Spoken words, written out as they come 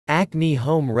Acne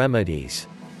home remedies.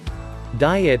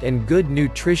 Diet and good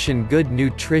nutrition. Good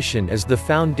nutrition is the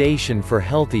foundation for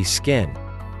healthy skin.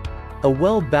 A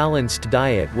well-balanced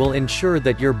diet will ensure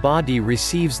that your body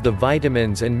receives the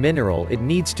vitamins and mineral it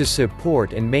needs to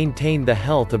support and maintain the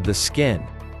health of the skin.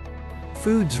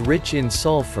 Foods rich in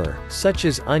sulfur, such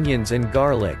as onions and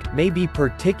garlic, may be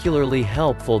particularly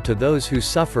helpful to those who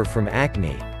suffer from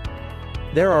acne.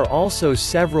 There are also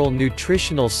several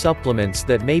nutritional supplements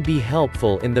that may be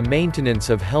helpful in the maintenance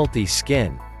of healthy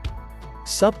skin.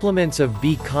 Supplements of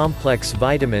B-complex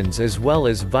vitamins as well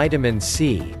as vitamin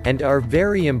C, and are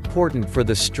very important for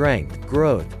the strength,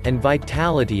 growth, and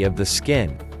vitality of the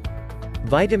skin.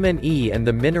 Vitamin E and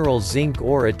the mineral zinc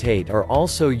orotate are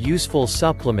also useful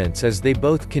supplements as they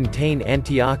both contain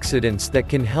antioxidants that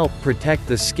can help protect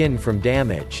the skin from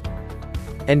damage.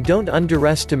 And don't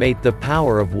underestimate the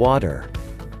power of water.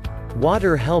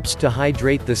 Water helps to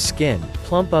hydrate the skin,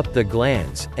 plump up the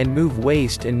glands, and move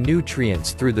waste and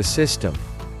nutrients through the system.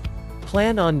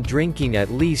 Plan on drinking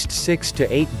at least 6 to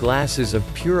 8 glasses of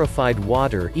purified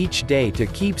water each day to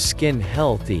keep skin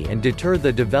healthy and deter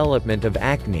the development of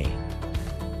acne.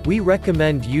 We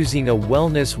recommend using a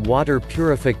wellness water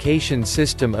purification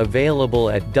system available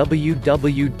at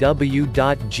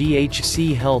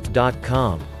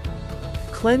www.ghchealth.com.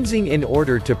 Cleansing. In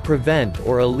order to prevent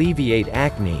or alleviate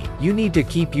acne, you need to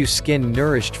keep your skin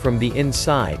nourished from the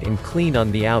inside and clean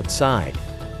on the outside.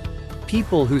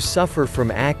 People who suffer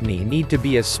from acne need to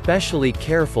be especially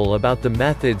careful about the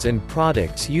methods and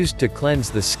products used to cleanse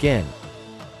the skin.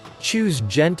 Choose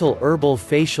gentle herbal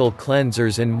facial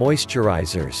cleansers and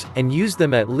moisturizers, and use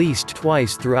them at least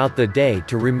twice throughout the day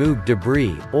to remove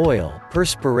debris, oil,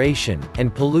 perspiration,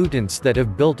 and pollutants that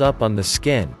have built up on the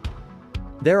skin.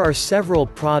 There are several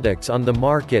products on the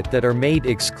market that are made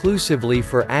exclusively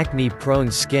for acne-prone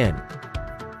skin.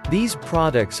 These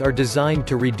products are designed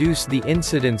to reduce the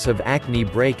incidence of acne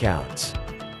breakouts.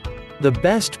 The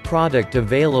best product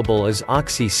available is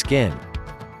Oxy Skin,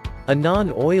 a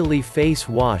non-oily face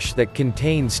wash that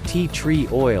contains tea tree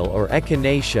oil or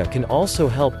echinacea can also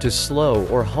help to slow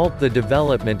or halt the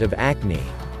development of acne.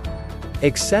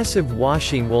 Excessive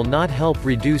washing will not help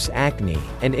reduce acne,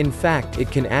 and in fact it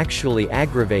can actually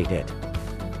aggravate it.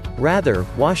 Rather,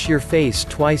 wash your face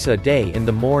twice a day in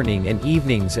the morning and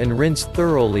evenings and rinse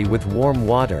thoroughly with warm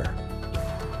water.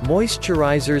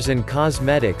 Moisturizers and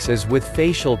cosmetics. As with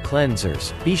facial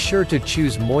cleansers, be sure to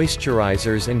choose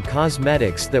moisturizers and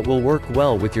cosmetics that will work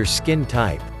well with your skin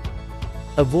type.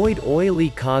 Avoid oily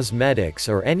cosmetics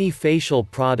or any facial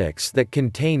products that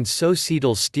contain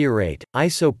isocetyl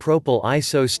isopropyl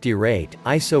isostearate,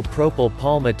 isopropyl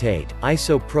palmitate,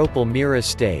 isopropyl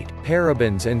myristate,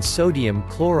 parabens and sodium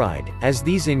chloride, as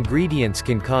these ingredients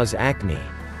can cause acne.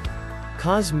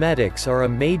 Cosmetics are a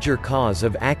major cause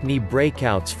of acne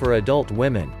breakouts for adult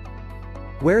women.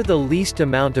 Wear the least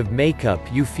amount of makeup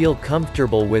you feel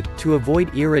comfortable with, to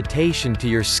avoid irritation to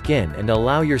your skin and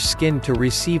allow your skin to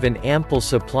receive an ample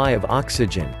supply of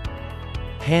oxygen.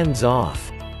 Hands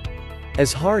off.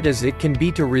 As hard as it can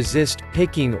be to resist,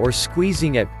 picking or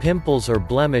squeezing at pimples or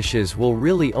blemishes will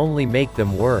really only make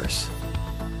them worse.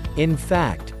 In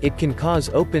fact, it can cause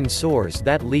open sores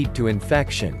that lead to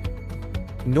infection.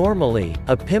 Normally,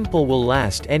 a pimple will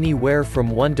last anywhere from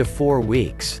 1 to 4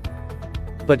 weeks.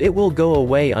 But it will go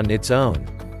away on its own.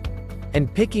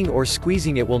 And picking or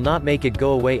squeezing it will not make it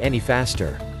go away any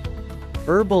faster.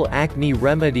 Herbal acne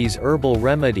remedies. Herbal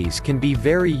remedies can be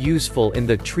very useful in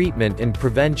the treatment and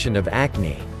prevention of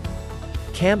acne.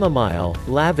 Chamomile,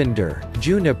 lavender,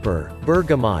 juniper,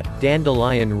 bergamot,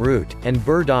 dandelion root, and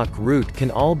burdock root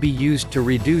can all be used to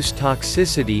reduce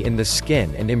toxicity in the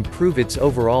skin and improve its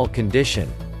overall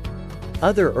condition.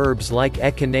 Other herbs like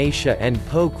echinacea and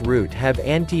poke root have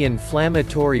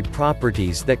anti-inflammatory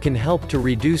properties that can help to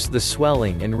reduce the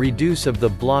swelling and reduce of the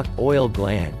blocked oil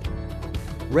gland.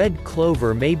 Red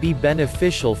clover may be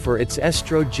beneficial for its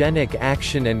estrogenic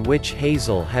action, and witch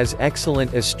hazel has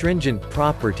excellent astringent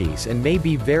properties and may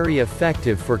be very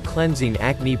effective for cleansing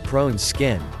acne-prone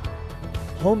skin.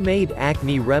 Homemade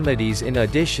acne remedies. In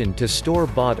addition to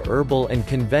store-bought herbal and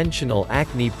conventional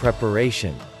acne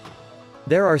preparation,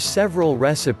 there are several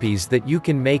recipes that you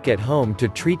can make at home to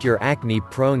treat your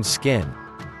acne-prone skin.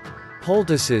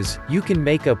 Poultices. You can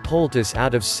make a poultice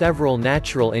out of several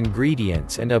natural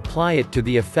ingredients and apply it to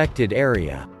the affected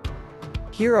area.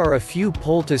 Here are a few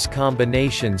poultice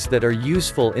combinations that are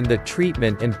useful in the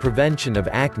treatment and prevention of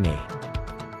acne.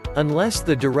 Unless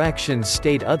the directions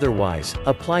state otherwise,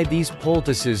 apply these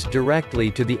poultices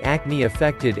directly to the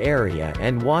acne-affected area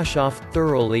and wash off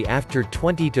thoroughly after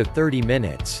 20 to 30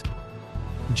 minutes.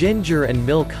 Ginger and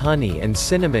milk, honey and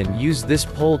cinnamon. Use this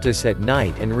poultice at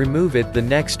night and remove it the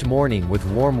next morning with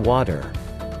warm water.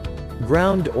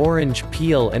 Ground orange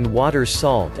peel and water,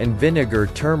 salt and vinegar,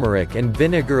 turmeric and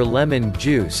vinegar, lemon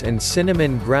juice and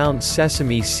cinnamon, ground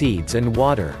sesame seeds and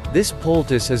water. This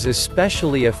poultice is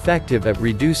especially effective at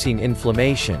reducing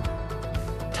inflammation.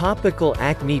 Topical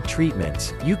acne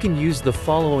treatments. You can use the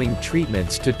following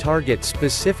treatments to target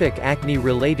specific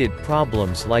acne-related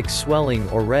problems like swelling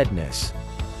or redness.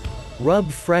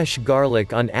 Rub fresh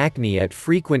garlic on acne at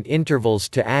frequent intervals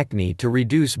to acne to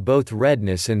reduce both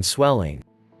redness and swelling.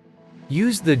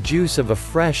 Use the juice of a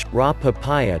fresh, raw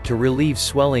papaya to relieve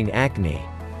swelling acne.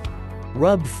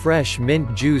 Rub fresh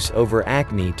mint juice over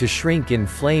acne to shrink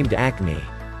inflamed acne.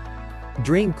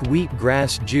 Drink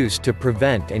wheatgrass juice to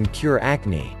prevent and cure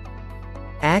acne.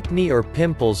 Acne or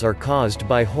pimples are caused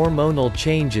by hormonal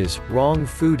changes, wrong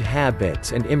food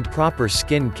habits and improper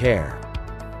skin care.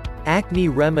 Acne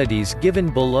remedies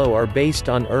given below are based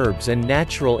on herbs and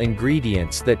natural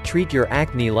ingredients that treat your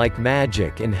acne like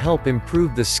magic and help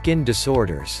improve the skin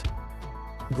disorders.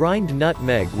 Grind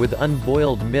nutmeg with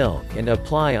unboiled milk and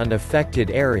apply on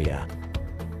affected area.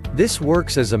 This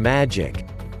works as a magic.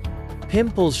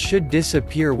 Pimples should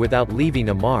disappear without leaving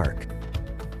a mark.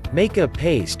 Make a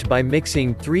paste by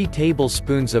mixing 3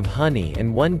 tablespoons of honey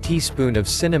and 1 teaspoon of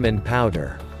cinnamon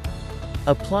powder.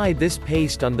 Apply this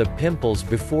paste on the pimples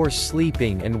before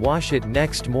sleeping and wash it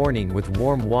next morning with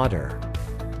warm water.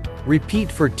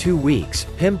 Repeat for 2 weeks,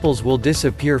 pimples will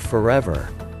disappear forever.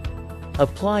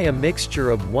 Apply a mixture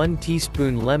of 1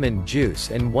 teaspoon lemon juice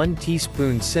and 1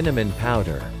 teaspoon cinnamon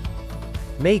powder.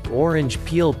 Make orange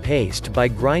peel paste by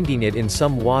grinding it in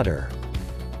some water.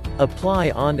 Apply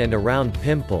on and around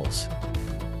pimples.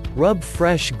 Rub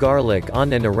fresh garlic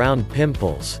on and around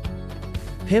pimples.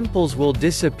 Pimples will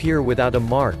disappear without a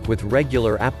mark with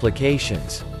regular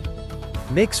applications.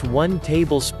 Mix 1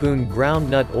 tablespoon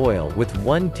groundnut oil with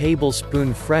 1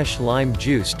 tablespoon fresh lime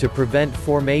juice to prevent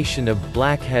formation of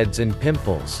blackheads and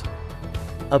pimples.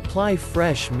 Apply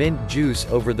fresh mint juice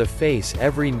over the face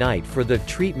every night for the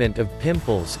treatment of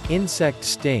pimples, insect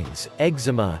stings,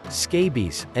 eczema,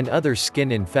 scabies, and other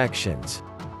skin infections.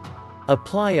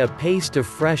 Apply a paste of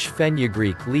fresh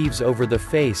fenugreek leaves over the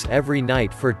face every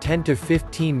night for 10 to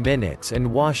 15 minutes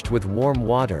and washed with warm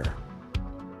water.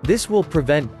 This will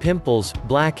prevent pimples,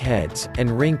 blackheads,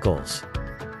 and wrinkles.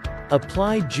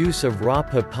 Apply juice of raw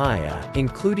papaya,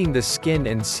 including the skin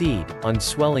and seed, on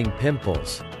swelling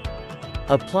pimples.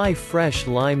 Apply fresh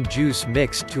lime juice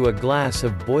mixed to a glass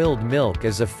of boiled milk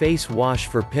as a face wash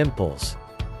for pimples.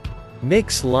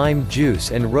 Mix lime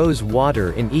juice and rose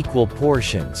water in equal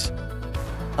portions.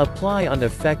 Apply on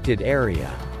affected area.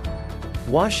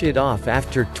 Wash it off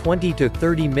after 20 to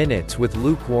 30 minutes with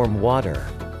lukewarm water.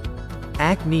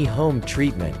 Acne home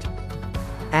treatment.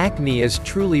 Acne is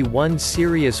truly one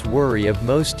serious worry of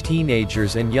most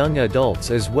teenagers and young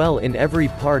adults as well in every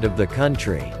part of the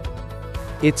country.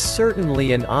 It's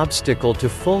certainly an obstacle to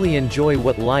fully enjoy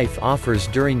what life offers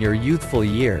during your youthful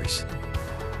years.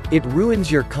 It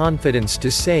ruins your confidence to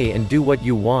say and do what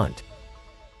you want.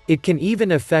 It can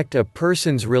even affect a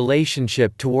person's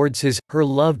relationship towards his/her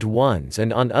loved ones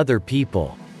and on other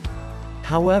people.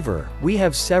 However, we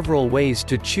have several ways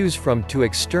to choose from to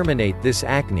exterminate this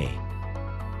acne.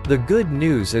 The good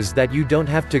news is that you don't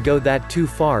have to go that too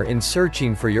far in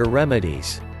searching for your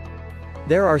remedies.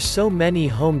 There are so many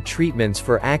home treatments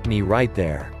for acne right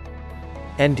there.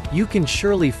 And you can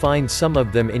surely find some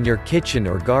of them in your kitchen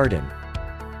or garden.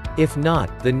 If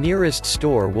not, the nearest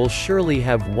store will surely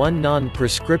have one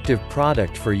non-prescriptive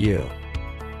product for you.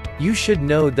 You should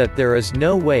know that there is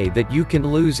no way that you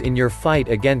can lose in your fight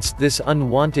against this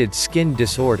unwanted skin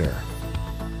disorder.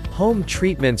 Home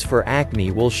treatments for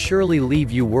acne will surely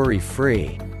leave you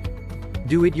worry-free.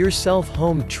 Do-it-yourself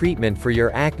home treatment for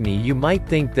your acne. You might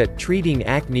think that treating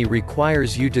acne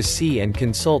requires you to see and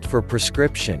consult for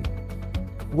prescription.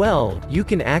 Well, you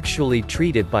can actually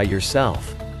treat it by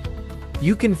yourself.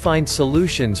 You can find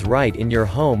solutions right in your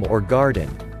home or garden.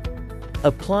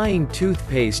 Applying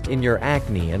toothpaste in your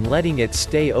acne and letting it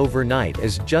stay overnight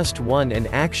is just one and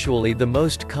actually the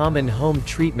most common home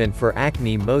treatment for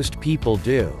acne most people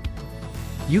do.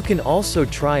 You can also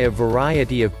try a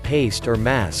variety of paste or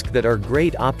mask that are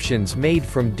great options made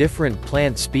from different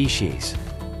plant species.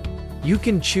 You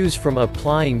can choose from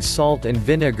applying salt and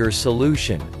vinegar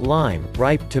solution, lime,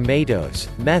 ripe tomatoes,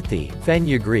 methi,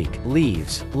 fenugreek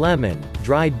leaves, lemon,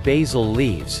 dried basil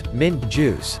leaves, mint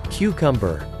juice,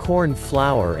 cucumber, corn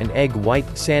flour and egg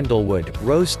white, sandalwood,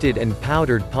 roasted and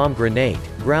powdered pomegranate,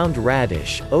 ground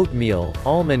radish, oatmeal,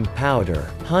 almond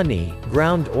powder, honey,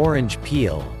 ground orange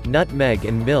peel, nutmeg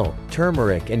and milk,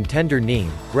 turmeric and tender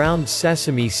neem, ground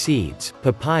sesame seeds,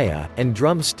 papaya, and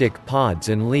drumstick pods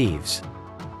and leaves.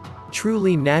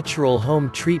 Truly natural home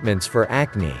treatments for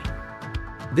acne.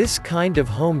 This kind of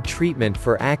home treatment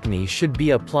for acne should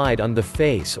be applied on the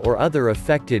face or other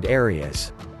affected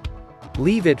areas.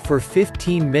 Leave it for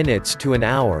 15 minutes to an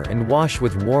hour and wash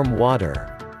with warm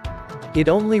water. It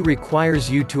only requires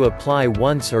you to apply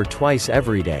once or twice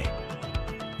every day.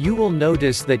 You will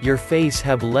notice that your face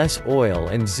have less oil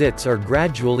and zits are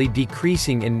gradually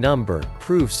decreasing in number,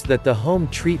 proofs that the home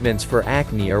treatments for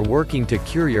acne are working to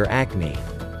cure your acne.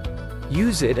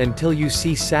 Use it until you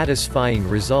see satisfying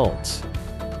results.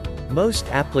 Most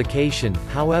application,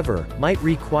 however, might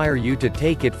require you to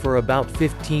take it for about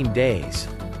 15 days.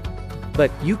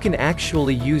 But, you can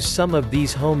actually use some of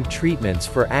these home treatments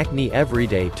for acne every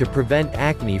day to prevent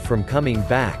acne from coming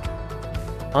back.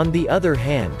 On the other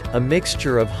hand, a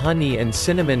mixture of honey and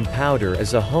cinnamon powder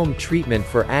as a home treatment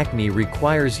for acne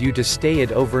requires you to stay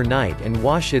it overnight and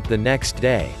wash it the next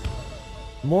day.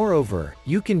 Moreover,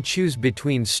 you can choose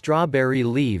between strawberry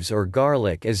leaves or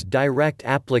garlic as direct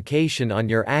application on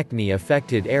your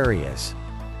acne-affected areas.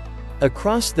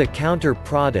 Across-the-counter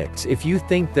products. If you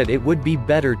think that it would be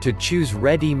better to choose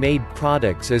ready-made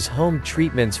products as home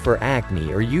treatments for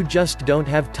acne, or you just don't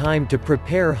have time to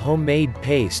prepare homemade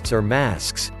pastes or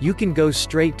masks, you can go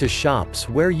straight to shops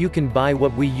where you can buy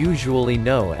what we usually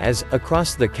know as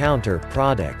across-the-counter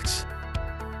products.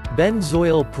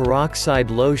 Benzoyl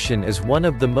peroxide lotion is one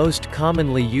of the most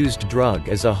commonly used drug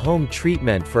as a home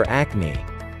treatment for acne.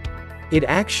 It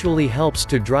actually helps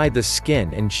to dry the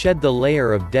skin and shed the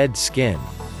layer of dead skin.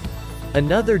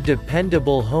 Another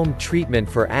dependable home treatment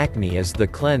for acne is the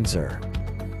cleanser.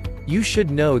 You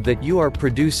should know that you are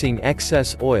producing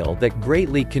excess oil that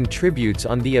greatly contributes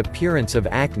on the appearance of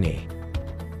acne.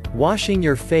 Washing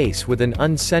your face with an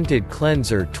unscented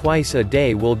cleanser twice a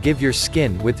day will give your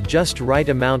skin with just right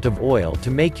amount of oil to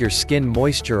make your skin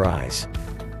moisturize.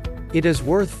 It is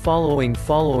worth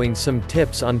following some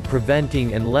tips on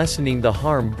preventing and lessening the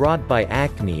harm brought by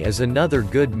acne as another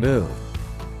good move.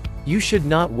 You should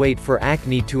not wait for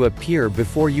acne to appear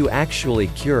before you actually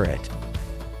cure it.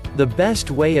 The best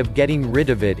way of getting rid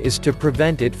of it is to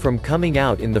prevent it from coming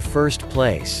out in the first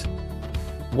place.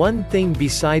 One thing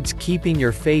besides keeping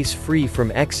your face free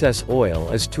from excess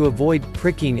oil is to avoid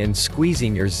pricking and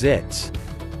squeezing your zits.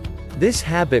 This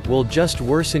habit will just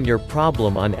worsen your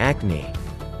problem on acne.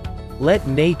 Let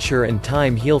nature and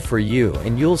time heal for you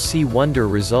and you'll see wonder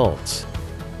results.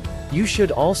 You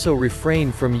should also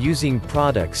refrain from using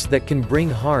products that can bring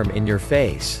harm in your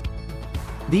face.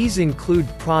 These include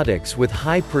products with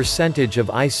high percentage of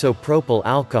isopropyl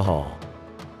alcohol.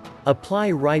 Apply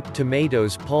ripe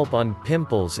tomatoes pulp on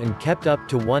pimples and kept up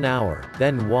to 1 hour,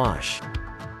 then wash.